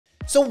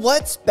So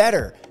what's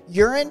better,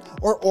 urine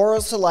or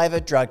oral saliva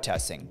drug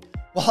testing?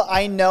 Well,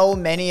 I know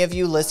many of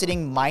you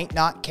listening might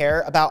not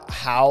care about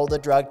how the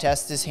drug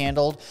test is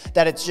handled,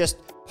 that it's just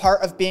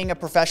part of being a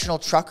professional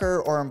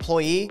trucker or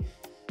employee.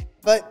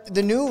 But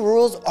the new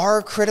rules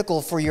are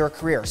critical for your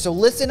career. So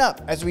listen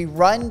up as we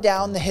run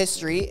down the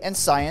history and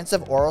science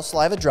of oral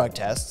saliva drug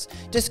tests,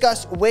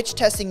 discuss which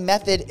testing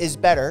method is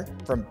better,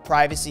 from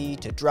privacy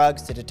to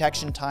drugs to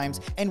detection times,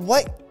 and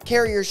what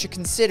carriers should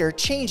consider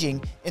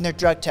changing in their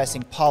drug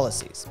testing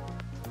policies.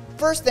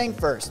 First thing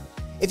first,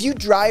 if you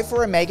drive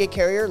for a mega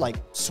carrier like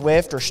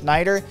Swift or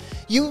Schneider,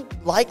 you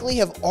likely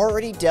have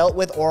already dealt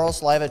with oral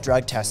saliva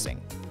drug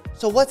testing.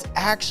 So what's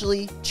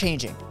actually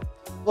changing?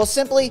 Well,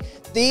 simply,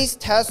 these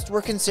tests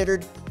were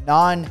considered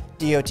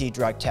non-DOT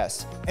drug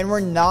tests and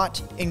were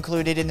not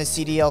included in the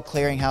CDL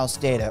clearinghouse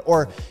data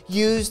or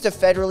used to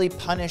federally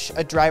punish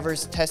a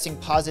driver's testing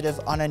positive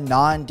on a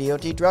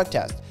non-DOT drug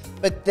test.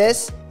 But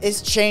this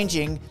is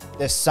changing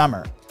this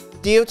summer.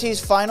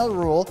 DOT's final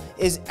rule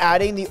is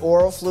adding the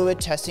oral fluid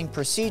testing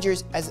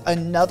procedures as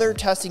another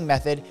testing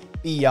method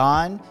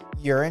beyond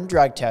urine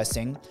drug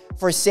testing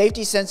for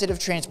safety-sensitive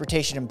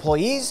transportation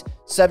employees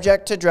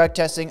subject to drug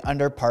testing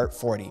under Part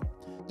 40.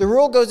 The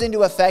rule goes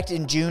into effect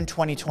in June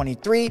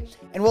 2023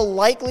 and will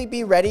likely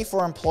be ready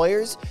for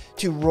employers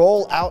to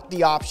roll out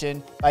the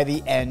option by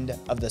the end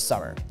of the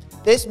summer.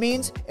 This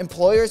means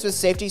employers with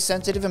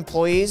safety-sensitive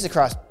employees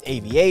across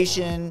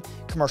aviation,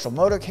 commercial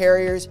motor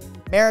carriers,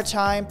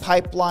 maritime,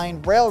 pipeline,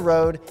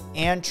 railroad,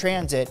 and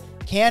transit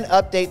can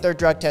update their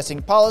drug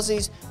testing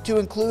policies to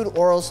include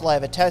oral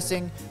saliva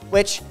testing,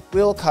 which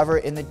we'll cover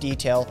in the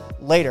detail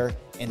later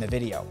in the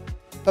video.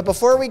 But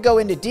before we go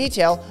into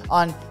detail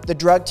on the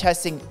drug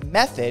testing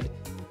method,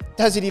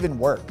 does it even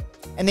work?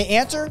 And the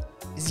answer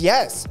is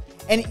yes,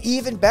 and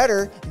even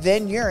better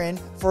than urine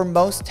for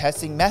most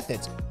testing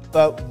methods.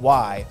 But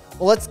why?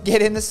 Well, let's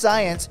get into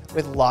science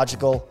with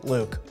Logical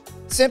Luke.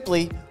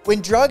 Simply,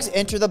 when drugs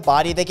enter the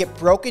body, they get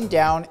broken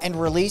down and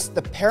release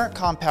the parent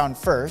compound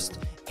first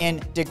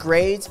and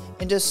degrades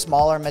into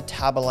smaller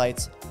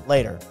metabolites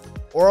later.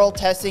 Oral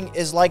testing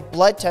is like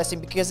blood testing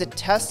because it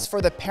tests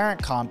for the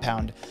parent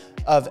compound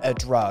of a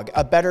drug,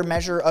 a better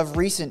measure of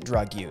recent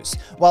drug use,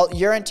 while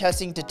urine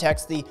testing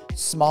detects the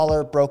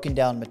smaller broken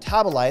down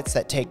metabolites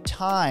that take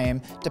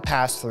time to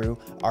pass through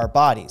our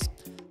bodies.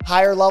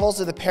 Higher levels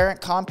of the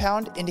parent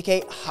compound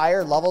indicate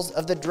higher levels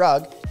of the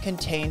drug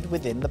contained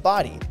within the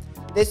body.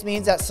 This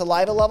means that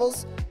saliva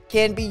levels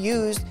can be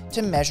used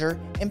to measure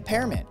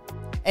impairment.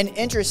 And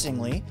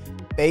interestingly,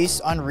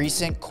 based on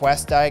recent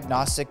Quest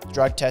Diagnostic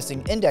Drug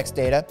Testing Index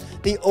data,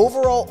 the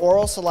overall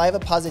oral saliva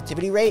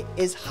positivity rate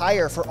is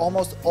higher for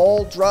almost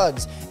all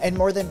drugs and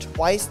more than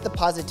twice the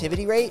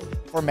positivity rate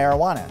for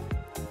marijuana.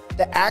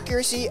 The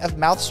accuracy of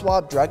mouth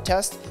swab drug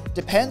tests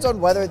depends on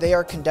whether they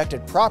are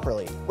conducted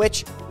properly,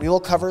 which we will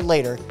cover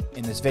later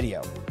in this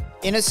video.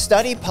 In a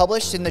study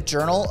published in the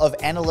Journal of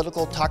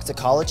Analytical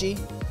Toxicology,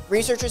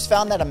 researchers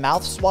found that a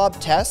mouth swab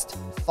test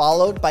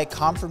followed by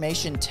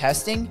confirmation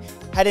testing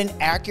had an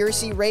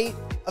accuracy rate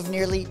of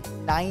nearly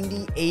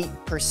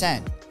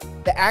 98%.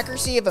 The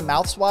accuracy of a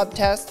mouth swab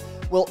test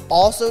will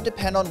also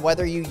depend on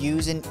whether you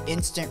use an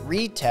instant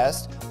read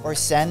test or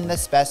send the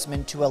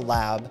specimen to a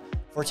lab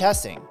for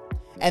testing.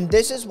 And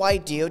this is why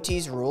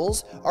DOT's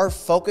rules are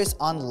focused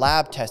on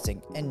lab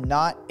testing and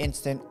not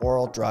instant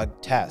oral drug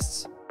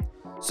tests.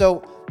 So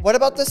what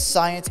about the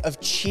science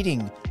of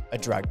cheating a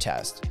drug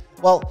test?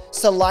 Well,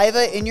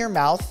 saliva in your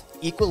mouth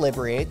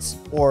equilibrates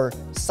or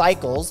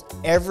cycles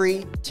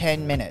every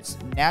 10 minutes,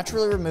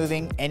 naturally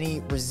removing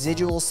any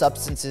residual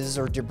substances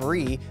or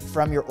debris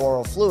from your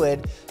oral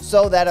fluid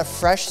so that a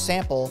fresh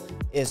sample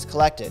is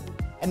collected.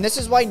 And this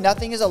is why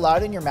nothing is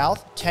allowed in your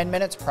mouth 10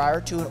 minutes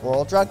prior to an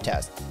oral drug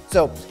test.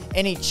 So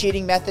any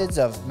cheating methods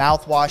of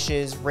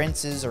mouthwashes,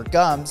 rinses, or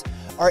gums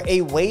are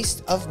a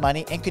waste of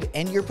money and could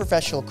end your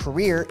professional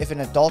career if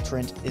an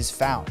adulterant is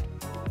found.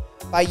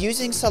 By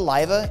using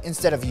saliva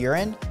instead of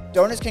urine,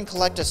 donors can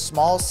collect a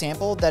small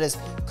sample that is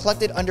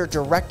collected under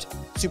direct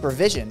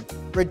supervision,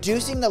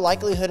 reducing the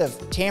likelihood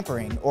of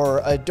tampering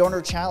or a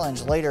donor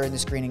challenge later in the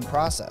screening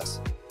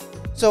process.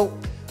 So,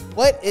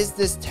 what is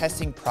this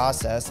testing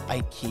process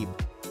I keep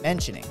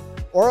mentioning?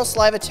 Oral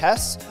saliva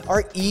tests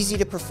are easy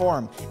to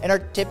perform and are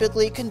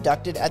typically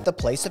conducted at the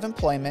place of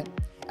employment,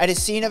 at a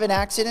scene of an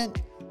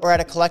accident, or at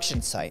a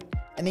collection site,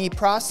 and the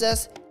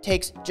process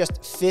takes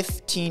just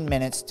 15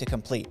 minutes to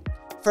complete.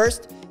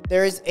 First,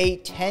 there is a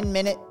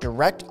 10-minute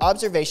direct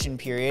observation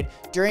period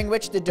during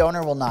which the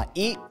donor will not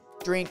eat,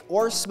 drink,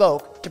 or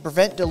smoke to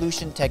prevent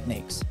dilution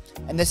techniques.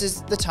 And this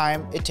is the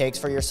time it takes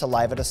for your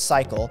saliva to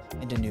cycle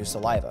into new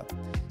saliva.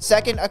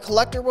 Second, a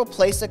collector will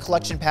place a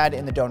collection pad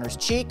in the donor's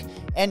cheek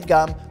and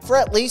gum for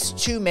at least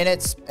 2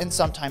 minutes and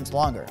sometimes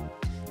longer.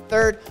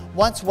 Third,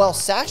 once well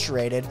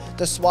saturated,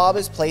 the swab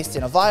is placed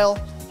in a vial,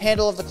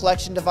 handle of the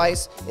collection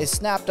device is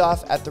snapped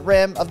off at the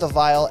rim of the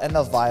vial, and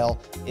the vial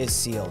is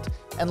sealed.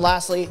 And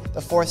lastly,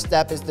 the fourth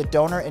step is the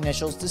donor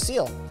initials the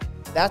seal.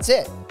 That's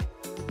it.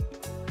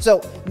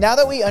 So now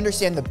that we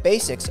understand the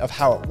basics of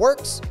how it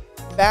works,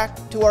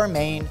 back to our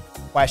main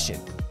Question: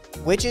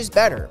 which is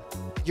better,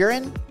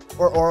 urine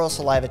or oral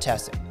saliva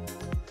testing?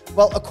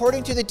 Well,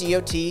 according to the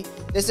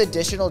DOT, this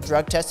additional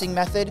drug testing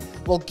method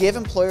will give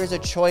employers a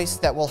choice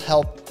that will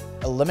help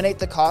eliminate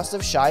the cost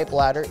of shy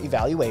bladder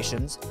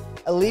evaluations,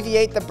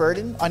 alleviate the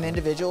burden on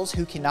individuals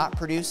who cannot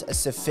produce a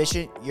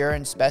sufficient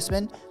urine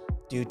specimen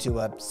due to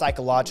a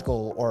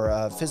psychological or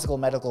a physical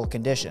medical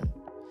condition.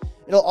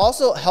 It'll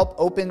also help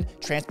open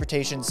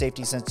transportation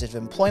safety-sensitive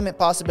employment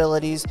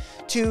possibilities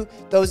to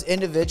those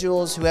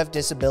individuals who have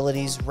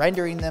disabilities,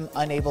 rendering them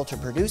unable to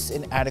produce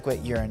an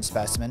adequate urine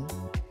specimen.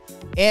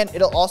 And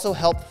it'll also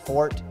help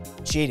thwart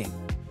cheating.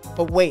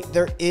 But wait,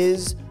 there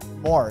is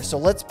more. So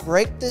let's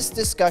break this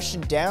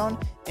discussion down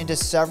into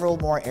several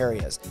more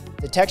areas: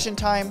 detection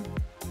time,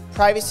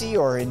 privacy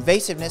or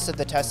invasiveness of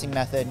the testing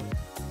method,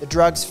 the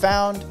drugs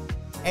found,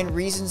 and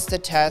reasons to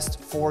test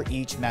for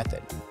each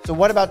method. So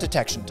what about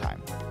detection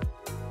time?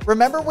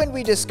 Remember when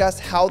we discussed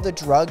how the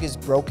drug is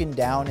broken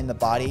down in the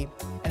body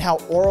and how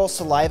oral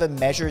saliva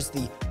measures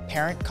the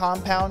parent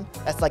compound,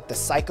 that's like the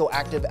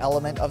psychoactive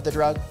element of the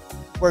drug,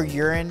 where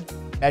urine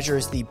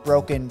measures the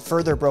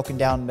further broken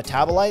down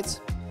metabolites?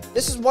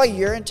 This is why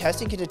urine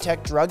testing can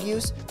detect drug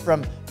use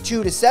from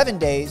 2 to 7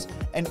 days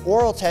and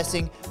oral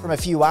testing from a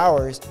few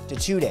hours to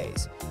 2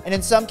 days. And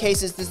in some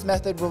cases, this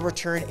method will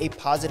return a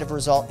positive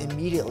result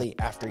immediately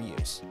after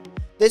use.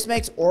 This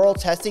makes oral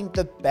testing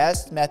the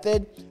best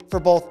method for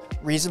both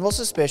reasonable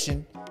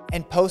suspicion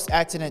and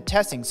post-accident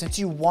testing, since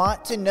you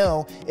want to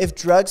know if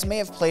drugs may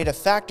have played a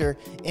factor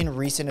in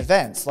recent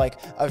events like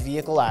a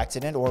vehicle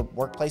accident or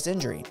workplace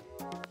injury.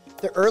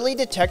 The early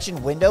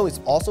detection window is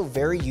also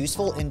very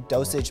useful in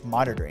dosage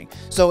monitoring.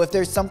 So if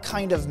there's some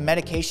kind of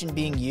medication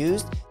being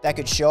used that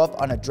could show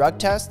up on a drug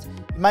test,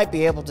 you might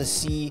be able to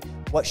see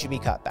what should be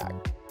cut back.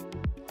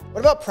 What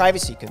about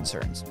privacy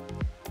concerns?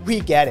 We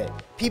get it.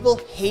 People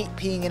hate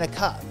peeing in a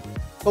cup.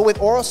 But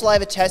with oral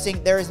saliva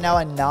testing, there is now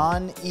a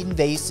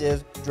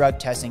non-invasive drug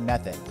testing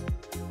method.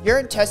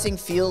 Urine testing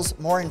feels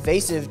more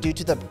invasive due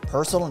to the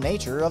personal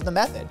nature of the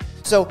method.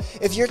 So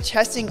if you're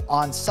testing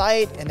on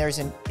site and there's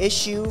an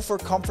issue for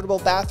comfortable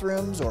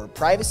bathrooms or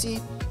privacy,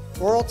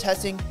 oral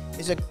testing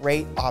is a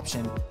great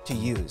option to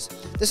use.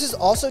 This is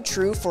also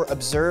true for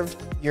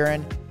observed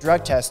urine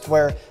drug tests,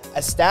 where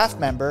a staff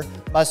member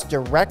must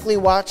directly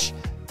watch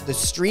the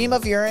stream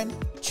of urine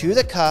to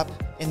the cup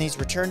in these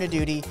return to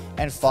duty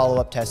and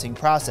follow-up testing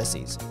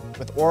processes.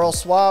 With oral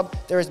swab,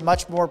 there is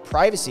much more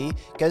privacy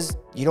because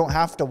you don't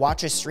have to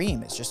watch a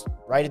stream. It's just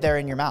right there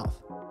in your mouth.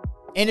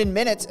 And in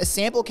minutes, a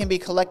sample can be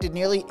collected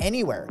nearly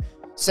anywhere.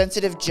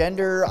 Sensitive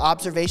gender,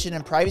 observation,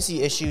 and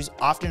privacy issues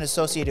often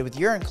associated with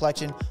urine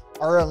collection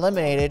are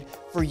eliminated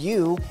for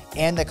you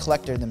and the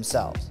collector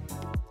themselves.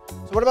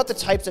 So what about the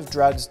types of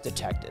drugs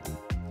detected?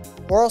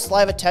 Oral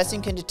saliva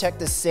testing can detect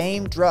the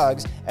same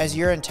drugs as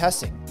urine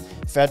testing.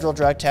 Federal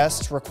drug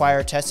tests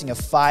require testing of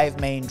 5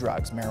 main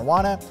drugs: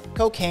 marijuana,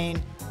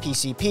 cocaine,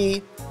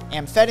 PCP,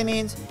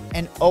 amphetamines,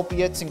 and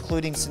opiates,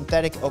 including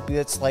synthetic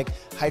opiates like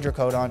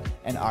hydrocodone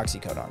and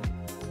oxycodone.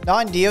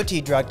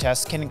 Non-DOT drug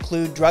tests can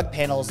include drug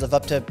panels of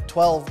up to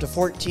 12 to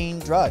 14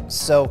 drugs,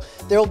 so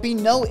there will be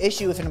no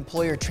issue if an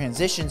employer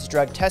transitions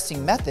drug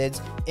testing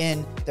methods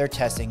in their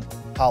testing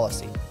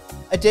policy.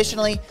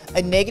 Additionally,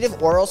 a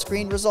negative oral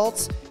screen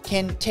results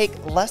can take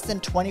less than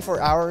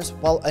 24 hours,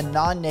 while a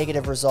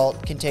non-negative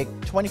result can take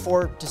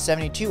 24 to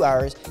 72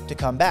 hours to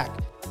come back.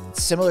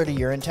 It's similar to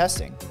urine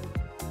testing.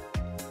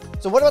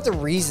 So what about the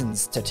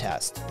reasons to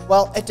test?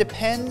 Well, it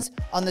depends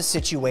on the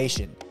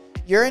situation.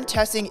 Urine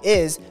testing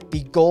is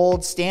the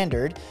gold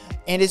standard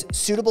and is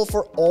suitable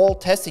for all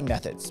testing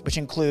methods, which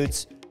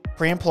includes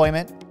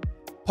pre-employment,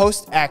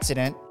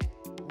 post-accident,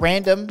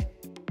 random,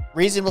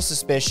 reasonable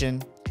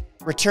suspicion,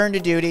 return to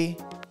duty,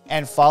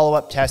 and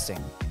follow-up testing.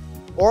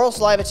 Oral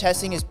saliva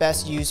testing is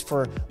best used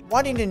for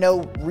wanting to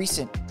know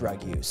recent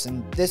drug use,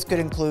 and this could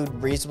include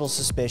reasonable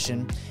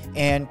suspicion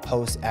and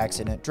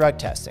post-accident drug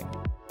testing.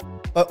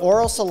 But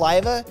oral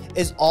saliva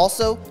is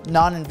also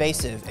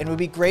non-invasive and would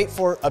be great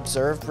for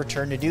observed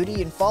return to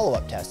duty and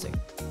follow-up testing.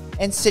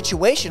 And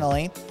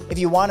situationally, if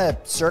you want a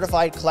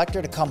certified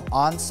collector to come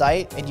on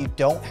site and you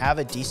don't have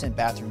a decent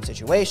bathroom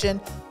situation,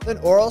 then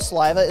oral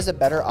saliva is a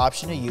better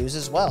option to use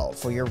as well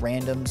for your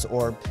randoms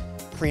or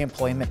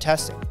pre-employment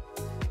testing.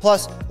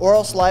 Plus,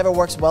 oral saliva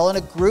works well in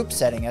a group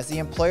setting, as the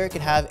employer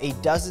can have a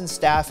dozen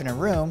staff in a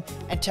room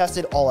and test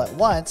it all at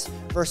once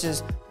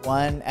versus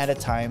one at a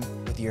time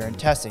with urine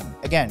testing.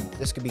 Again,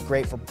 this could be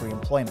great for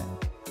pre-employment.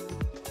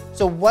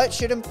 So what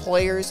should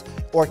employers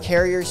or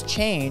carriers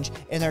change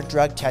in their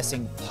drug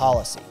testing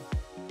policy?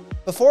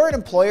 Before an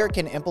employer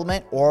can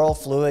implement oral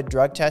fluid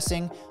drug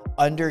testing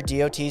under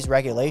DOT's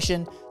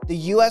regulation, the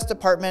U.S.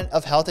 Department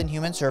of Health and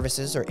Human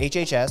Services, or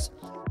HHS,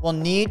 will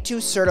need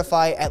to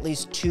certify at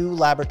least 2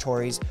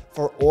 laboratories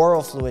for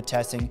oral fluid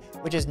testing,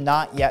 which has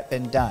not yet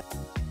been done.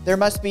 There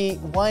must be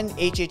one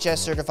HHS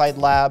certified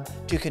lab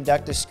to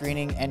conduct the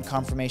screening and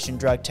confirmation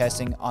drug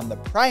testing on the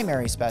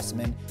primary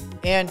specimen,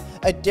 and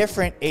a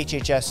different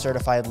HHS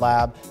certified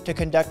lab to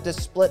conduct the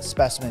split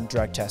specimen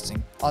drug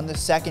testing on the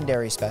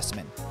secondary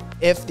specimen.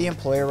 if the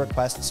employer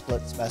requests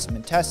split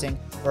specimen testing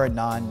for a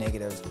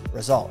non-negative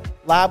result.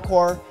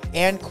 LabCorp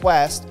and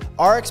Quest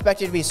are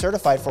expected to be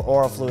certified for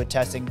oral fluid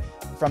testing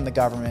from the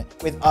government,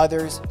 with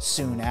others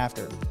soon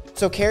after.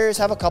 So carriers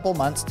have a couple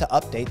months to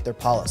update their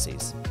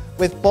policies.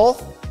 With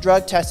both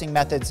drug testing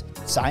methods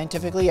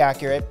scientifically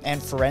accurate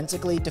and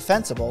forensically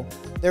defensible,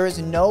 there is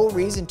no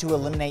reason to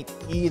eliminate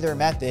either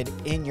method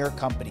in your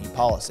company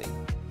policy.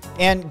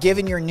 And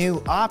given your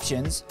new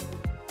options,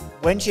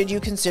 when should you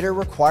consider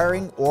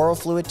requiring oral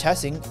fluid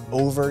testing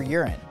over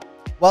urine?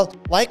 Well,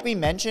 like we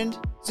mentioned,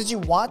 since you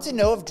want to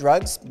know if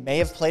drugs may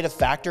have played a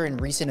factor in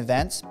recent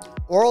events,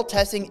 oral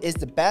testing is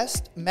the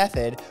best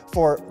method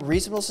for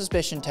reasonable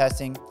suspicion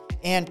testing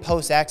and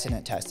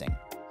post-accident testing.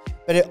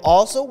 But it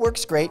also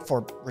works great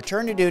for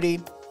return to duty,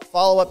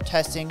 follow-up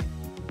testing,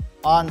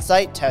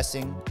 on-site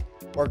testing,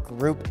 or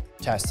group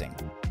testing.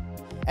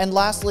 And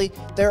lastly,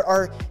 there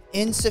are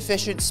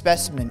insufficient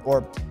specimen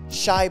or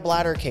shy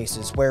bladder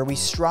cases where we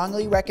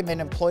strongly recommend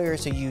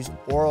employers to use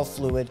oral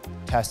fluid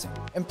testing.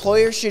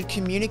 Employers should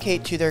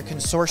communicate to their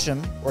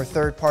consortium or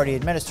third-party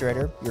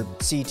administrator, your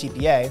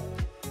CTPA,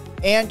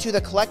 and to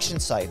the collection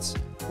sites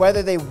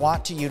whether they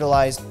want to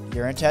utilize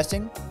urine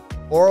testing,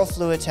 oral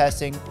fluid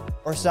testing,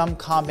 or some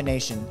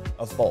combination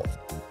of both.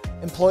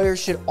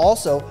 Employers should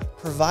also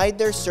provide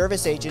their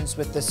service agents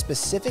with the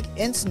specific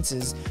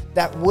instances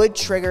that would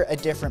trigger a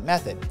different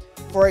method.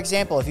 For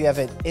example, if you have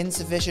an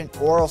insufficient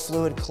oral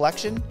fluid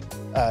collection,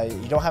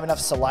 you don't have enough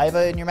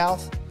saliva in your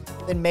mouth,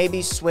 then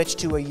maybe switch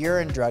to a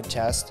urine drug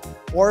test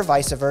or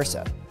vice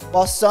versa.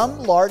 While some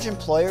large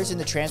employers in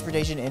the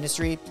transportation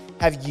industry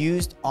have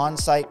used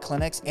on-site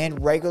clinics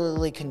and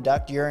regularly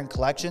conduct urine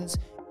collections,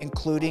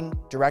 including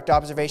direct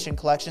observation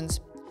collections,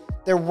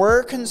 there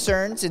were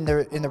concerns in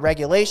the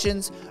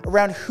regulations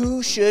around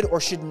who should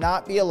or should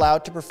not be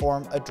allowed to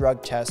perform a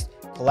drug test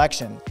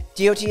collection.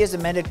 DOT has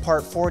amended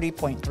Part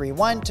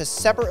 40.31 to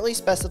separately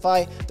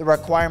specify the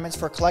requirements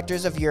for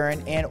collectors of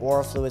urine and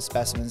oral fluid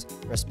specimens,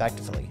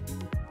 respectively.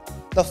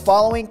 The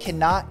following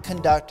cannot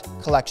conduct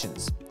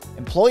collections: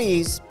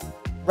 employees,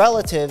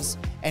 relatives,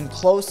 and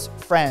close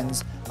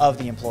friends of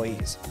the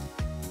employees.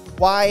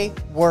 Why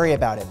worry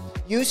about it?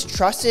 Use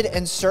trusted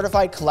and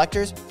certified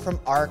collectors from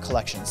our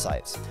collection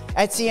sites.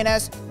 At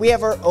CNS, we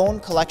have our own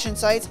collection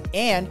sites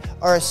and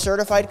are a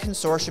certified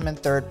consortium and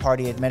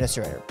third-party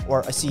administrator,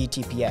 or a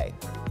CTPA.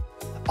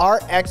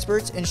 Our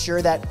experts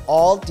ensure that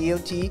all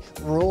DOT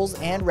rules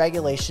and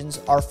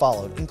regulations are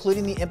followed,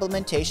 including the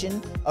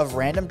implementation of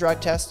random drug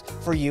tests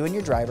for you and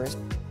your drivers,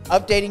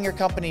 updating your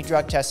company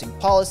drug testing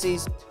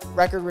policies,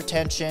 record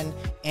retention,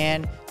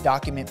 and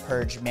document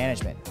purge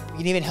management. We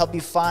can even help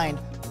you find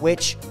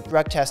which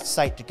drug test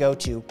site to go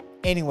to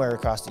anywhere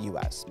across the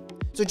US.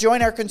 So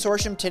join our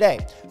consortium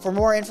today. For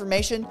more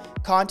information,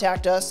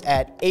 contact us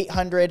at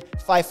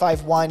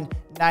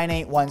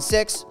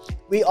 800-551-9816.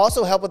 We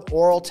also help with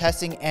oral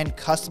testing and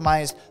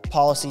customized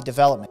policy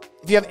development.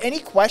 If you have any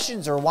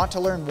questions or want to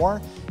learn more,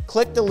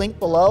 click the link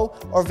below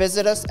or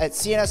visit us at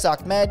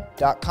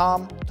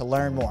cnsocmed.com to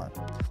learn more.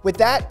 With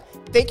that,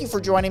 thank you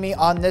for joining me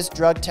on this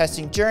drug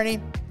testing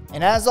journey.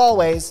 And as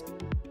always,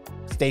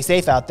 stay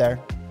safe out there.